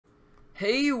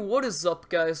Hey, what is up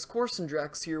guys,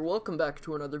 Corsendrax here, welcome back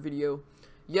to another video.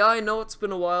 Yeah, I know it's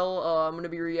been a while, I'm gonna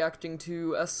be reacting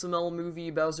to SML movie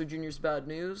Bowser Jr.'s Bad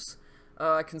News.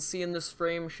 I can see in this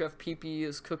frame Chef Pee-Pee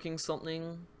is cooking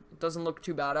something. It doesn't look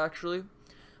too bad actually.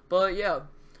 But yeah,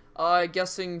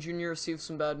 guessing Junior received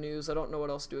some bad news, I don't know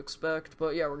what else to expect.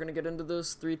 But yeah, we're gonna get into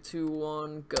this, 3, 2,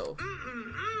 1, go.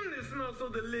 It smells so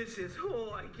delicious.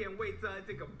 Oh, I can't wait till I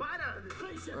take a bite out of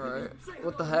this. Alright,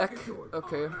 what the heck?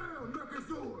 Okay.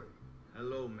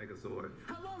 Hello, Megazord.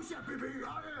 Hello, Chef Pee-Pee.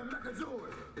 I am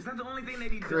Megazord. Is that the only thing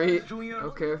that he Great. does, Junior?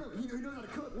 Okay. He knows how to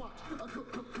cook. Watch.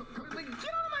 Cook. Like, get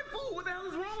out of my food. What the hell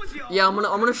is wrong with y'all? Yeah, I'm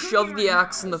gonna shove the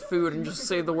axe in the food and just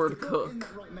say the word cook.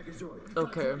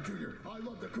 Okay. I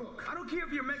love to cook. I don't care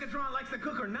if your Megatron likes to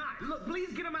cook or not. Look,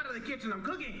 please get him out of the kitchen. I'm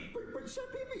cooking. But Chef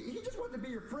Pee-Pee, he just wants to be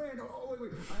your friend. Oh,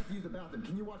 wait. I have to use the bathroom.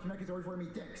 Can you watch Megazord for me?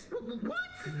 Thanks.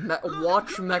 What?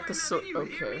 Watch Megazord.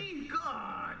 Okay.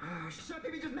 God. Chef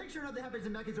Pee-Pee, just make sure nothing happens to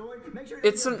Megazord. Make sure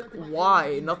It's an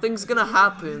why? Nothing's gonna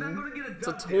happen. It's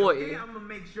a toy. Okay? I'm gonna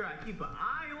make sure I keep an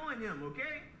eye on him,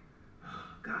 okay?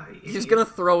 God, He's gonna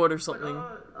throw it or something.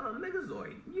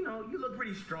 Megazord, you know, you look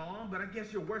pretty strong, but I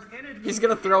guess your worst enemy. He's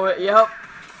gonna throw it, yep.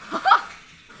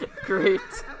 Great.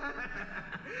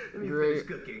 Let me Great.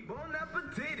 finish cooking. Bon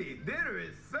appetit, dinner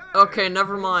is served. Okay,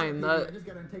 never mind. I That just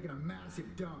got him taking a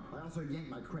massive dump. I also yanked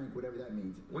my crank, whatever that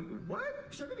means. What?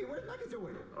 Chef Pee-Pee, where's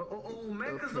Megazord? Oh,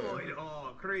 Megazord.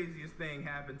 Oh, craziest thing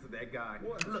happened to that guy.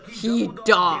 Look, He doubled off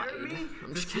died. Jeremy,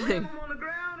 I'm just slammed kidding. him on the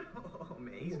ground. Oh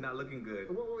man, he's not looking good.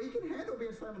 Well, he can handle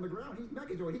being slammed on the ground. He's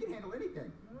Megazord. He can handle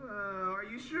anything. Are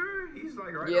you sure? He's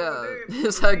like right yeah, over there.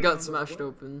 his head got smashed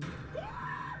open.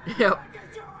 Yep.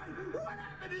 Megazord, what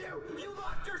happened to you? You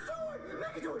lost your sword.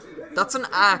 Megazord. That's an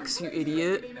axe, you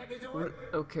idiot.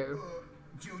 Okay.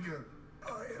 Junior, I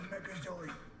am Megazord,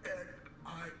 and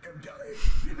I am dying.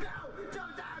 No,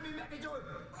 don't die on me, Megazord.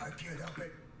 I can't help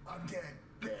it. I'm dead.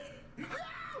 No,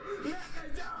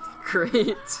 Megazord.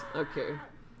 Great. Okay.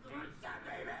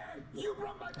 You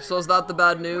broke my So is that the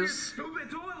bad news?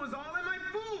 Stupid toy was all in my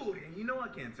food, and you know I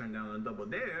can't turn down a double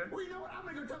dare. Well, you know what? I'm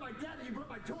gonna go tell my dad that you broke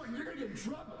my toy, and you're gonna get in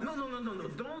trouble. No.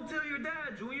 Don't tell your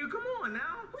dad, Junior. Come on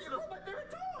now. Well, you broke my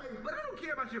favorite toy. But I don't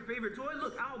care about your favorite toy.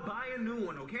 Look, I'll buy a new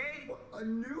one, okay? A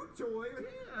new toy?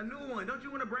 Yeah, a new one. Don't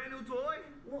you want a brand new toy?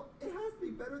 Well, it has to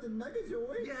be better than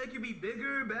Megazord. Yeah, it can be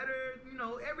bigger, better, you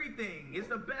know, everything. It's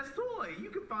the best toy. You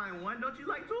can find one. Don't you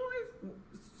like toys?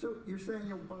 So you're saying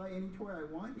you'll buy any toy I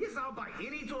want? Yes, I'll buy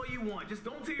any toy you want. Just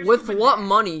don't tell your With stupid what dad.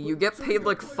 money? You get paid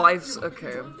like 5.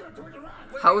 Okay.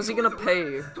 How is he gonna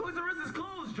pay? Toys R Us is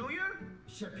closed, Junior.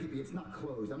 Chef Pee-Pee, it's not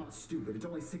closed. I'm not stupid. It's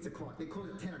only 6 o'clock. They close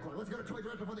at 10 o'clock. Let's go to Toys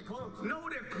R Us before they close. No,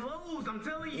 they're closed. I'm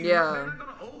telling you. Yeah. They're not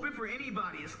gonna open for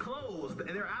anybody. It's closed. And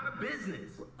they're out of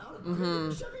business. Out of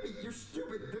business? Chef Pee-Pee, you're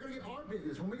stupid. They're gonna get our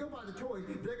business. When we go buy the toys,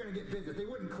 they're gonna get business. They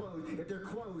wouldn't close. If they're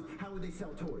closed, how would they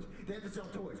sell toys? They have to sell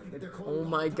toys. If they're closed, Oh all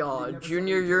my the time, they god. never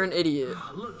Junior, sell you're any an idiot.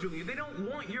 Look, Junior, they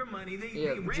don't want your money.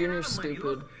 Yeah, they ran Junior's out of money.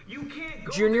 stupid. Look, you can't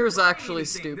go Junior's there to buy actually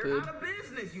anything. They're stupid. out of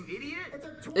business, you idiot. It's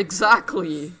a toy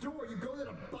Exactly. store. You go there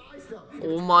to buy stuff.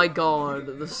 Oh my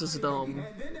god, this is dumb.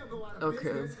 And then they'll go out of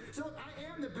Okay. business. So look,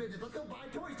 I am the business. Let's go buy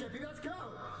toys, Jeffy. Let's go.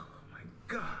 Oh my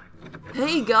god.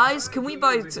 Hey guys, can we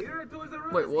buy Here at Toys R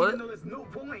Us, Wait, what? even though there's no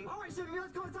point. All right, Jeffy,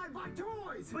 let's go inside and buy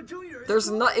toys. But Junior, there's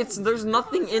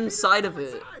nothing inside of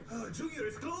it. Junior,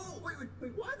 it's closed. Wait,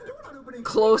 why is the door not opening?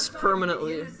 Closed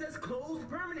permanently. It says closed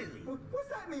permanently. What's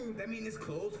that mean? That means it's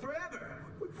closed forever.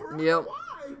 Forever? Yep.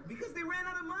 Why? Because they ran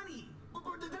out of money. But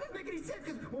that doesn't make any sense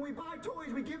because when we buy toys,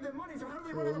 we give them money. So how do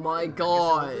they run out Oh of my money?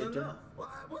 god. Well,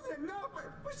 it wasn't enough.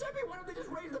 But Chevy, why don't they just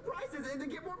raise the prices and then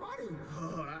get more money?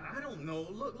 I don't know.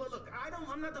 Look.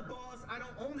 I'm not the boss. I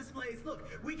don't own this place. Look,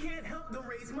 we can't help them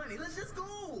raise money. Let's just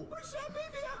go. But Chevy,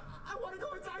 I want to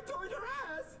go inside Toys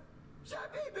R Us.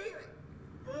 Chevy,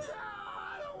 no,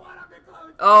 I don't want them to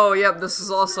close. Oh, yep, this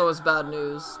is also his bad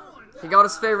news. He got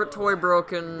his favorite toy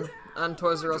broken, and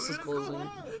Toys R Us is closing. Toys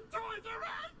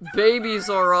R Us. Babies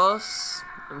R Us.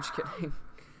 I'm just kidding.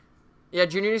 Yeah,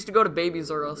 Junior needs to go to Babies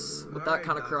R Us with that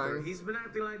kind of crying. He's been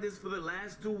acting like this for the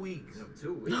last 2 weeks.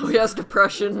 2 weeks? Oh, he has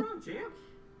depression.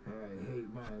 I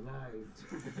hate my life.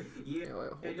 Yeah,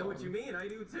 wait, I know hold what on. you mean. I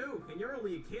do too. And you're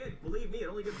only a kid. Believe me, it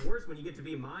only gets worse when you get to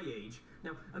be my age.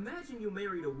 Now, imagine you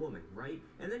married a woman, right?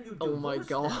 And then you Oh my divorced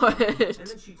god. her, and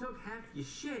then she took half your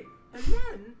shit, and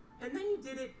then you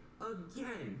did it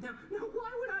again. Now,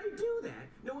 why would I do that,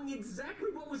 knowing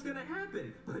exactly what was gonna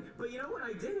happen? But you know what?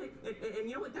 I did it, and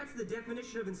you know what? That's the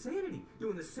definition of insanity.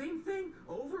 Doing the same thing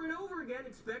over and over again,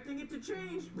 expecting it to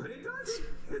change, but it doesn't,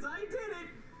 because I did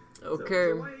it. Okay.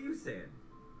 So why are you sad?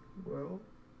 Well,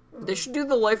 They should do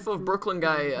the Life of Brooklyn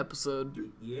Guy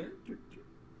episode. Yeah?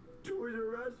 Toys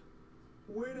R Us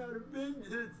went out of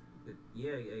business.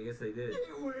 Yeah, I guess they did.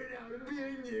 It went out of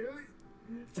business.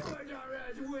 Toys R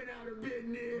Us went out of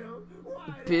business.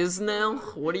 Why? Biznell?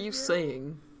 What are you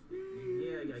saying?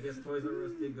 Yeah, I guess Toys R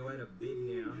Us did go out of bid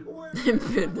now.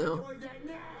 Biznell. Toys at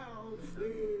now.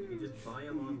 You can just buy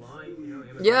them online, you know,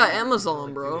 Amazon. Yeah,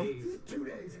 Amazon, bro. 2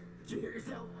 days. Did you hear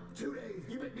yourself? 2 days.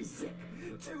 You make me sick.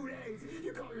 2 days.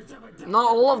 You call yourself a doctor.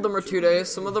 Not all of them are 2 days.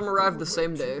 Some of them arrive the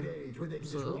same day. 2 days when they can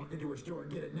just walk into a store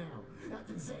and get it now. That's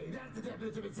insane. That's the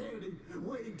definition of insanity.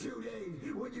 Waiting 2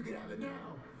 days when you can have it now.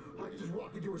 I can just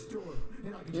walk into a store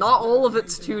and I can just Not all of grab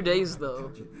it's anything 2 I days, want. though.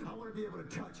 Touch it. I want to be able to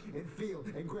touch and feel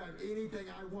and grab anything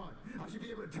I want. I should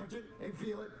be able to touch it and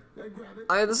feel it and grab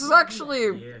it. This is actually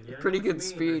a Yeah, pretty I know what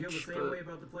good you mean. I speech, feel the same way but...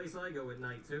 about the place I go at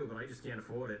night too, but I just can't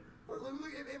afford it. Look,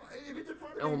 if it's in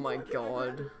front of Oh me, my why can't I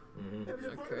grab god. it? If it's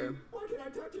in front Okay. of me, why can't I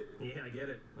touch it? Yeah, I get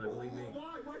it. I believe me.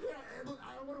 Why? Why can't I? Look,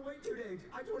 I don't want to wait 2 days.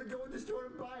 I just want to go in the store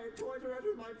and buy it. Toys R Us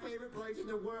was my favorite place in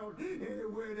the world, and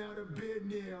it went out of bid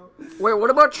now. Wait, what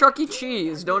about Chuck E.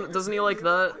 Cheese? Doesn't he like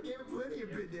that? I gave him plenty of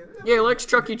bid now. Yeah, he likes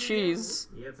Chuck E. Cheese.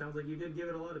 Yeah, it sounds like you did give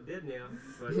it a lot of bid now.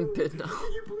 But, Biznell.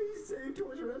 Can you please save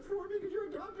Toys R Us for me? Because you're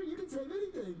a doctor, you can save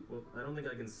anything. well, I don't think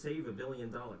I can save $1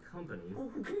 billion company. Well,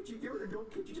 can't you? You're an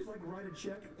adult. Can't you just like write a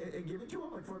check and give it to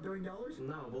him like for $1 billion?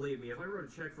 No, believe me, if I wrote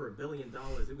a check for $1 billion,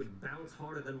 it would bounce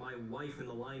harder than my wife in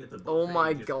the line at the buffet. Oh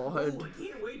my Just, god. Oh, I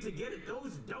can't wait to get it.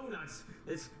 Those donuts.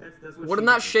 That's what Wouldn't she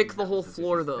that does. shake the whole She's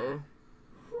floor, fat. though?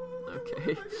 What Okay. am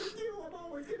I gonna do? I'm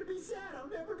always gonna be sad. I'll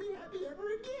never be happy ever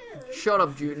again. Shut up,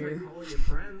 Try Junior. calling your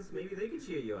friends. Maybe they could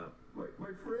cheer you up. My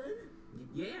friend?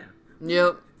 Yeah.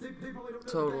 Yep. They probably don't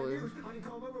know Totally. the bad news. I can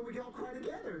call them over and we can all cry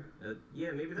together.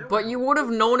 Yeah, maybe that But would you would have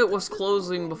known it was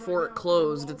closing before it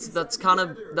closed. That's kind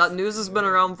of... That news has been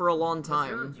around for a long What's wrong,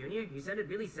 time. Junior? You sounded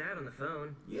really sad on the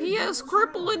phone. He has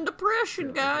crippling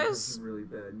depression, guys. Really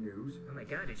bad news. Oh my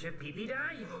god, did your pee-pee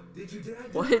die? Did your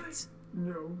dad What?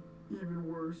 No, even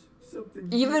worse. Something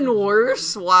Even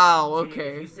worse? Wow, Junior, if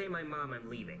okay. you say my mom, I'm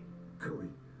leaving. Cody,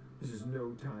 this is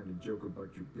no time to joke about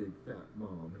your big fat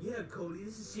mom. Yeah, Cody,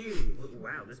 this is serious.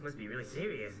 Wow, this must be really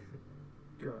serious.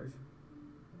 Guys,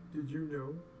 did you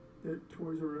know that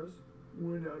Toys R Us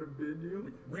went out of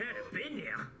business? We're out of bid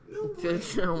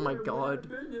now. Oh my god.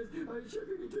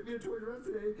 Chevy took me to Toys R Us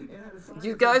today and had a sign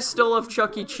You that guys said, still have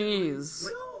Chuck E. Cheese.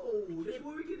 No, that's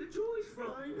where we get the toys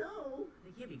from. I know.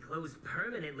 They can't be closed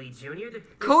permanently, Junior. They're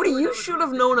Cody, sold you all should across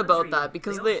have the known about country. that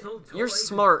because all they sold you're toys.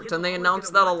 smart Kids and they are always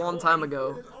announced gonna that a want long time toys.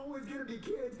 ago. There's always gonna be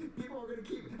kids. People are gonna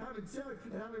keep having sex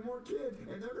and having more kids,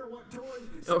 and they're gonna want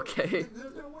toys. Okay.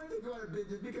 There's no way they go out of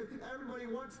business because everybody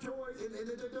wants toys in their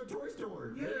toy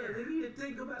store. Yeah, they need to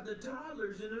think about the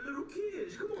toddlers and the little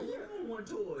kids. Come on, we all want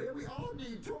toys. Yeah, we all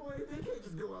need toys. They can't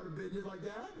just go out of business like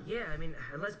that. Yeah, I mean,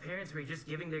 unless parents were just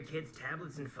giving their kids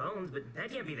tablets and phones, but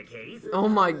that can't be the case. Oh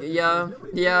my, yeah,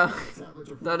 yeah.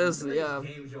 That is, They yeah.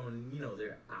 games on,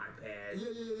 their iPads.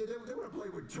 Yeah. They want to play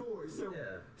with toys. So,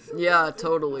 Yeah. Yeah,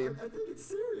 totally. I think it's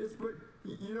serious, but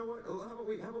you know what?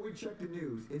 How about we check the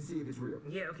news and see if it's real?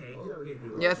 Yeah, okay.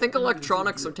 Yeah, I think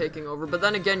electronics are taking over, but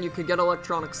then again, you could get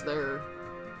electronics there.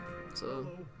 So.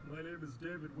 My name is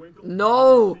David Winkle.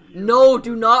 No! No,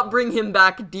 do not bring him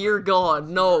back, dear God.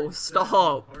 No, stop.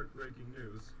 Heartbreaking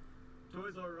news.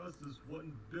 Toys R Us is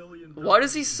 $1 billion. Why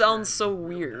does he sound so We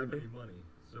don't have weird? any money,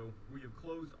 so we have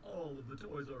closed all of the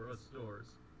Toys R Us stores.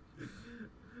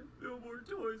 No more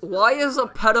toys. for Why is a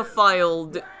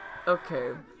pedophile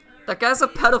okay. That guy's a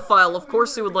pedophile, of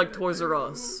course he would like Toys R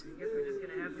Us. I guess we're just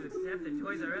gonna have to accept that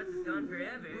Toys R Us is gone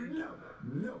forever.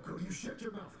 No, Cody, you shut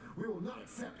your mouth. We will not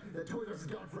accept that Toys R Us is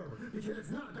gone forever because it's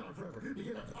not gone forever.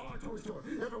 Because that's our toy store.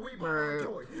 That's where we buy our Alright.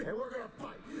 toys, and we're gonna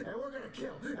fight, and we're gonna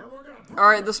kill, and we're gonna.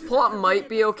 Alright, this plot might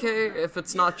be okay if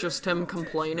it's not just him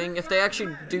complaining. If they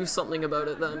actually do something about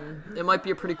it, then it might be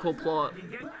a pretty cool plot.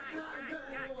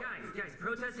 Guys,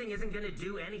 protesting isn't gonna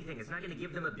do anything. It's not gonna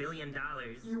give them $1 billion.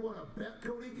 You want to bet,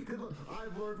 Cody? Because look,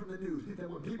 I've learned from the news that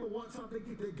when people want something,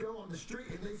 they go on the street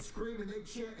and they scream and they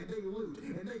chant and they loot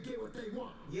and they get what they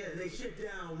want. Yeah, they shut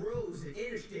down roads and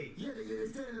interstates. Yeah, they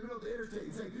stand in the middle of the interstate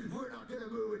and say, "We're not gonna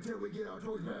move until we get our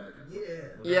toys back." Yeah.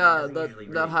 Yeah, doesn't that usually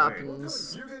that really work.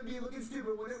 happens. You're gonna be looking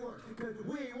stupid when it works because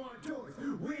we want toys.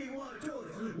 We want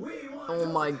toys. We want Oh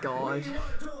toys. my god. We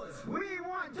want toys. We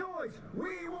want toys.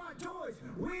 We want toys.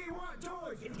 We want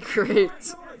toys.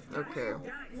 Great. Okay.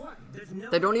 What? There's no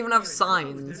They don't even have They're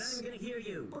signs. not even gonna hear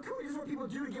you. But Cody, this is what people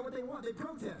do to get what they want. They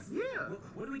protest. Yeah. Well,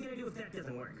 what are we gonna do if that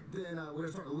doesn't work? Then we're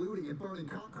gonna start looting and burning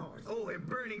cop cars. Oh, and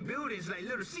burning buildings like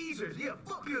Little Caesars. Yeah,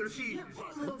 fuck Little Caesars.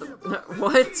 Fuck Little Caesars. Fuck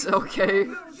What? Okay.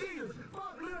 Little Caesars.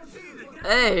 Fuck Little Caesars.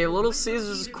 Hey, Little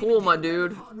Caesars is cool, my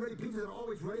dude. Hot and ready pizzas are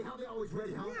always ready. How are they always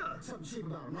ready, huh? Yeah. Something cheap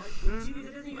about them, right? Jimmy,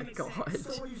 that doesn't even make God.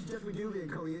 sense. So what do you suggest we do then,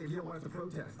 Cody, if you don't want us to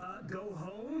protest? Go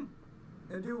home?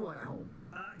 And do what at home?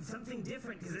 Something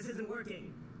different, because this isn't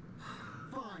working.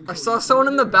 Fine. I Cody. saw someone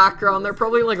in the background. They're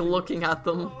probably like looking at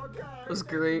them. Oh, God, It was that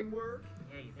great. didn't work.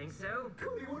 Yeah, you think so?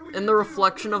 Cody, what do we In do? the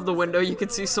reflection of the window, you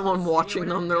could see someone watching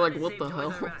them. They're like, what Save the Toys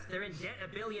hell? R Us. They're in debt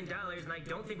 $1 billion, and I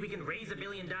don't think we can raise $1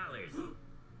 billion.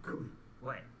 Cody,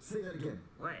 What? say that again.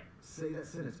 What? Say that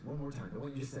sentence one more time. The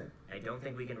one you just said. I don't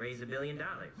think we can raise $1 billion.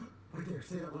 Right there.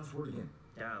 Say that last word again.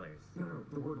 Dollars. No,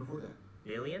 the word before that.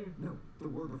 Billion? No, the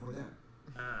word before that.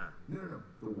 No,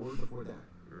 the word before that.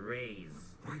 Raise.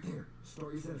 Right there.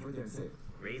 Start your sentence right there and say it.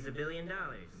 Raise $1 billion.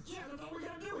 Yeah, that's all we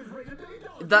gotta do is raise $1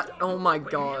 billion. That, oh my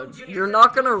god. You're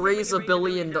not gonna raise $1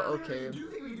 billion. Okay. You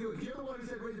think we can do it? 'Cause you're the one who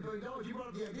said raise $1 billion. You brought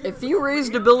up the idea. If you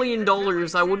raised $1 billion,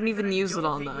 I wouldn't even use it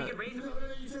on Think we that. can raise No,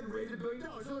 you said raise $1 billion.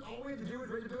 So all we have to do is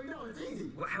raise $1 billion. It's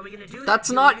easy. Well, how are we gonna do that? That's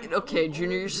not, okay,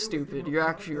 Junior, you're stupid. You're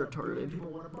actually retarded.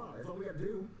 People want to buy. That's all we gotta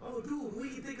do. Oh, dude, we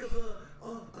can think of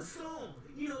a song.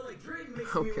 You know, like Drake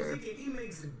makes Okay. music and he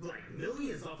makes like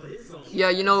millions off of his songs.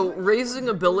 Yeah, you know, raising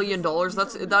 $1 billion,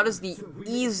 that is the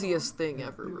easiest thing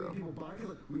ever, bro. People buy it.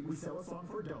 Look, we sell a song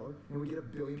for $1 and we get 1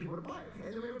 billion people to buy it.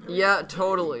 And then we have 1 billion. Yeah,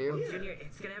 totally. Junior,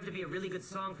 it's gonna have to be a really good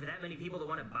song for that many people to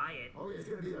want to buy it. Oh, yeah, it's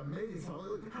gonna be an amazing song.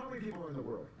 Look, how many people are in the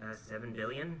world? 7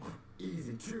 billion?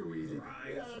 Easy, too easy.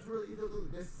 Right. Yeah, that's really easy.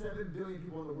 Look, there's 7 billion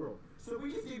people in the world. So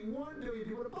we just need 1 billion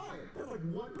people to buy it. That's like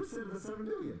 1% of the 7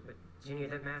 billion. But, Junior,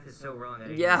 that math is so wrong. I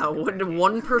don't Yeah, even know what, that.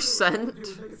 1%? Do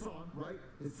is make a song, right?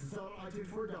 It's sell on iTunes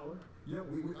for $1. You know,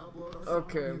 we upload our song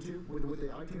Okay. on YouTube with the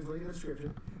iTunes link in the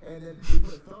description, and then we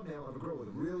put a thumbnail of a girl with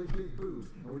really big boobs,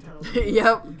 and we tell them,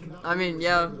 Yep. you cannot I mean, put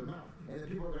yeah. it in their mouth. And then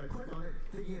people are gonna click on it,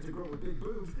 thinking it's a girl with big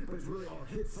boobs, but it's really our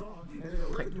hit song, and then they'll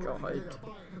My listen to it, and God. they're gonna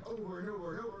buy it over and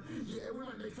over and over. Yeah, we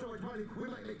might make so much money, we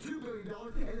might make $2 billion,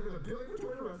 and then we have $1 billion for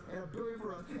Toys R Us, and $1 billion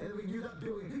for us, and then we can use that $1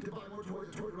 billion to buy more toys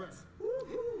at Toys R Us.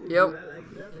 Yep.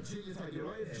 That's a genius idea,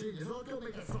 right? It's genius. Let's go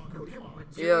make that song, Cody. Come on.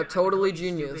 Junior, Yeah, totally I know it's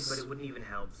stupid, genius. but it wouldn't even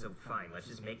help, so fine, let's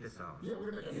just make the song. Yeah,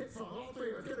 we're gonna make a hit song. All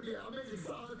three of us. It's gonna be an amazing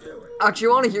song. Let's do it. Actually, I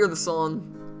want to hear the song.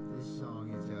 This song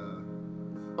is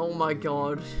Oh my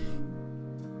god. Toys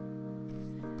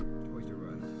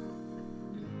R Us.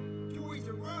 Toys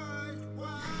R Us.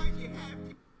 Why you have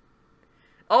to?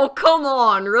 Oh, come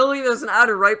on! Really? There's an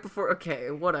adder right before. Okay,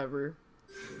 whatever.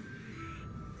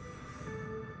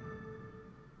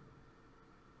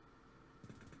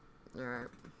 Alright.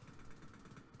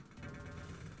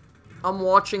 I'm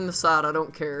watching this ad, I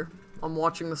don't care. I'm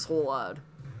watching this whole ad.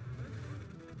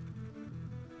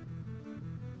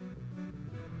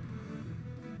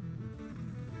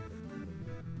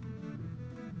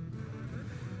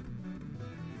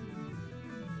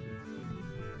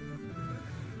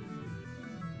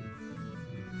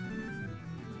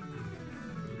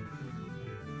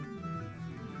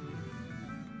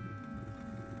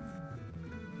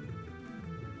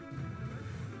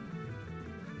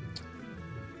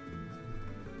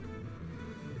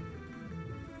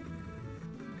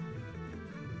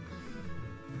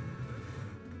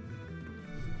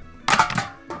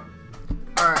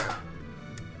 Alright.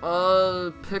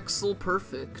 Pixel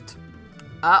perfect.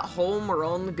 At home or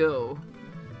on the go.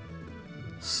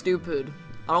 Stupid.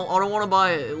 I don't want to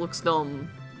buy it. It looks dumb.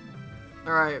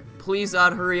 Alright, please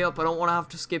ad, hurry up. I don't want to have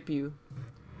to skip you.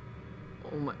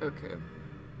 Oh my, okay.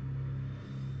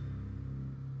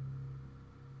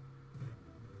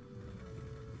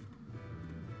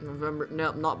 November, no,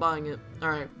 I'm not buying it.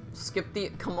 Alright, skip the,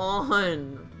 come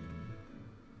on.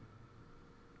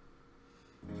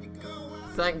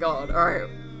 Thank God, alright.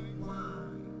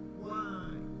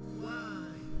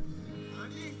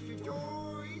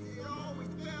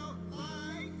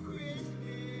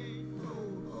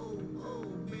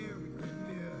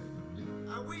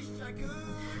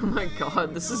 Oh my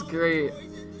god, this is great.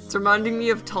 It's reminding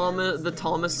me of the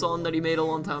Thomas song that he made a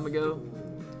long time ago.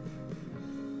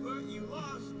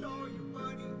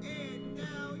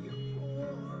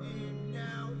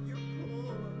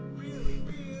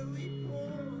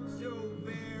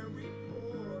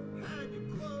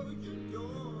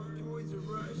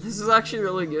 This is actually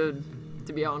really good,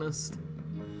 to be honest.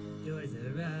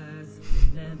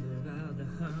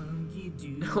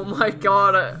 Oh my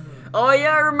god. Oh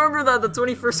yeah, I remember that. That's when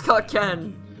he first got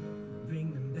Ken.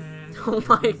 Oh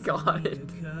my god.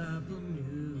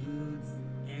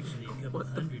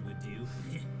 What the? 100 would do.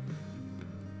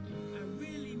 I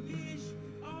really miss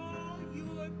all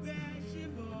your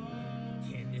basketball.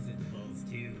 Can't miss its balls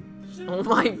too. Oh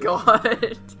my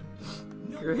god.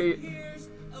 Great. Cares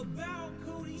about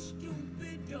Cody's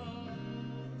stupid dog.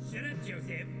 Shut up,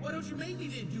 Joseph. Why don't you make me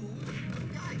then, dude?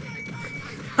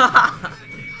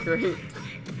 Great.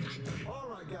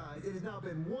 Alright guys, it has now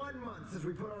been 1 month since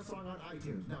we put our song on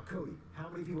iTunes. Now Cody, how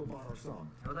many people bought our song?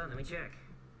 Hold on, let me check.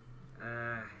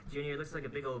 Junior, it looks like a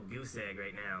big old goose egg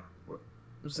right now. What?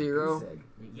 Zero. A goose egg?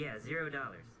 Yeah,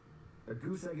 $0. A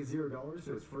goose egg is $0,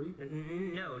 so it's free?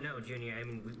 No, Junior. I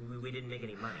mean, we didn't make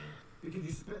any money. Because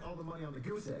you spent all the money on the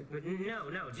goose egg.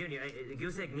 No, Junior. A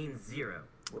goose egg means 0.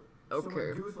 What? Okay. So when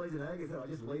a goose lays an egg, is that I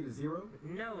just laid a 0?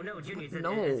 No, Junior. It's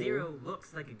No. a 0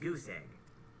 looks like a goose egg.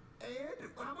 And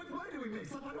how much money do we make?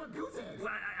 Stop talking about goose eggs!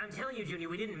 Well, I'm telling you, Junior,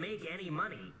 we didn't make any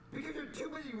money. Because you're too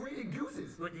busy raising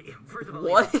gooses. Well, first of all,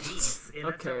 What? it's geese, and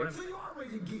that's not Okay. what I'm- So you are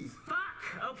raising geese. Fuck!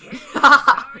 Okay,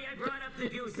 sorry I brought up the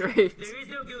goose egg. Great. There is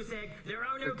no goose egg. There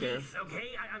are no Okay. geese,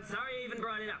 okay? I'm sorry I even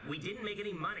brought it up. We didn't make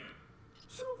any money.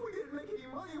 So if we didn't make any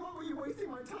money, why were you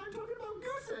wasting my time talking about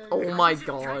goose eggs? Oh my I was just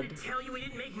trying god. to tell you we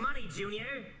didn't make money,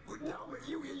 Junior. No, but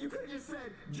you could have just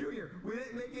said, Junior, we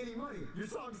didn't make any money. Your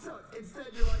song sucks. Instead,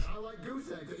 you're like, I like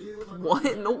goose eggs. And you look like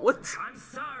What? No, what? I'm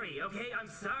sorry, okay? I'm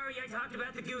sorry I talked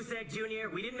about the goose egg, Junior.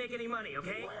 We didn't make any money,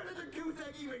 okay? Where did the goose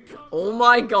egg even come Oh from?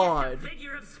 my god.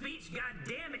 Figure of speech, god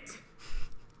damn it!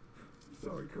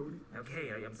 Sorry, Cody. Okay,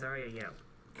 I'm sorry I yelled.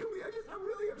 Cody, I'm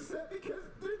really upset because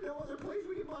there's no other place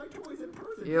we can buy toys in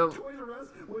person. Yep. Toys R Us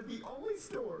was the only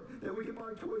store that we can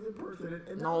buy toys in person.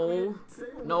 And now No. we save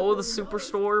a No, lot the of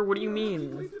superstore? What do you money. We have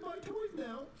mean? a place to buy toys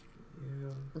now.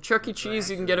 Chuck E. Cheese,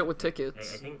 you can get it with I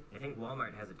tickets. think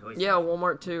Walmart has a toy Yeah, section.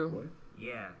 Walmart too. What?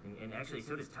 Yeah, and actually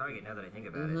so does Target now that I think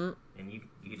about Mm-hmm. it. And you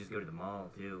could just go to the mall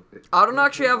too. I don't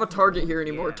actually have a Target here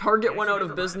anymore. Yeah, Target went actually,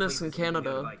 out of there's a lot business in places you can go to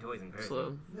Canada. buy toys in person.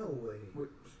 So, No way. Wait,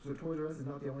 so Toys R Us is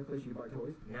not the only place you can buy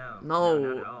toys? No, no.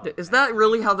 not at all. Is that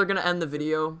really how they're gonna end the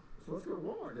video? So let's go to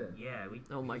Walmart then. Yeah, we.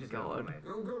 Oh we my just go to God. Walmart.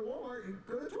 Go to Walmart and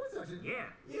go to the toy section. Yeah.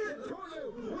 Yeah,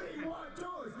 toys. We want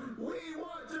toys. We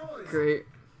want toys. Great.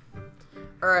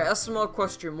 Alright, SML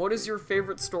question. What is your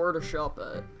favorite store to shop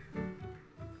at?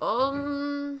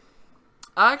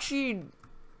 Actually,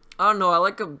 I don't know. I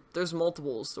like there's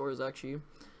multiple stores, actually.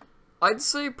 I'd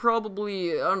say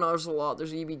probably, I don't know, there's a lot.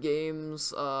 There's EB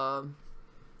Games,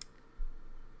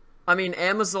 I mean,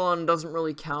 Amazon doesn't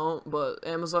really count, but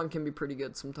Amazon can be pretty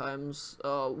good sometimes.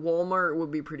 Walmart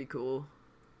would be pretty cool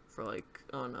for, like,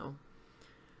 I don't know.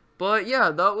 But, yeah,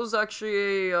 that was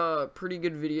actually a pretty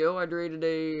good video. I'd rate it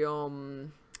a,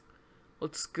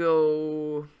 let's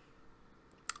go,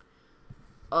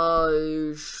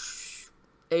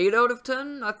 8 out of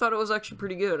 10. I thought it was actually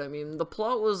pretty good. I mean, the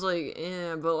plot was like,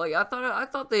 but like I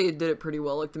thought they did it pretty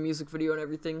well, like the music video and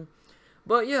everything.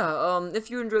 But yeah,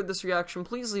 if you enjoyed this reaction,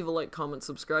 please leave a like, comment,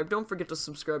 subscribe. Don't forget to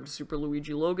subscribe to Super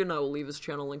Luigi Logan. I will leave his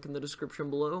channel link in the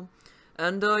description below.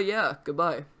 And yeah,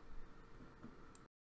 goodbye.